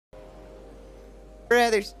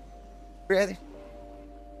Brothers. Brothers.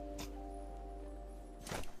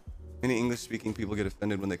 Many English-speaking people get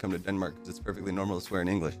offended when they come to Denmark because it's perfectly normal to swear in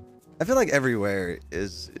English. I feel like everywhere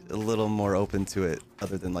is a little more open to it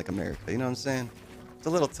other than like America. You know what I'm saying? It's a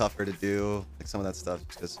little tougher to do like some of that stuff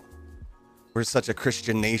because we're such a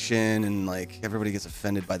Christian nation and like everybody gets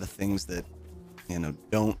offended by the things that, you know,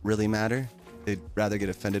 don't really matter. They'd rather get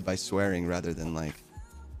offended by swearing rather than like,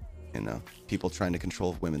 you know, people trying to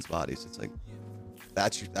control women's bodies. It's like,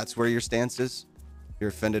 that's where your stance is.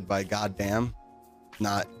 You're offended by goddamn,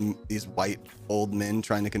 not these white old men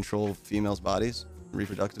trying to control females' bodies,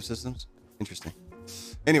 reproductive systems. Interesting.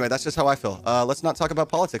 Anyway, that's just how I feel. Let's not talk about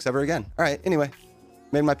politics ever again. All right. Anyway,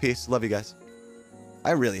 made my peace. Love you guys.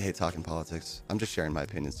 I really hate talking politics. I'm just sharing my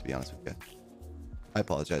opinions, to be honest with you. I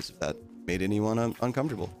apologize if that made anyone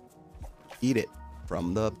uncomfortable. Eat it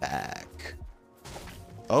from the back.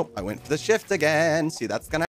 Oh, I went for the shift again. See, that's gonna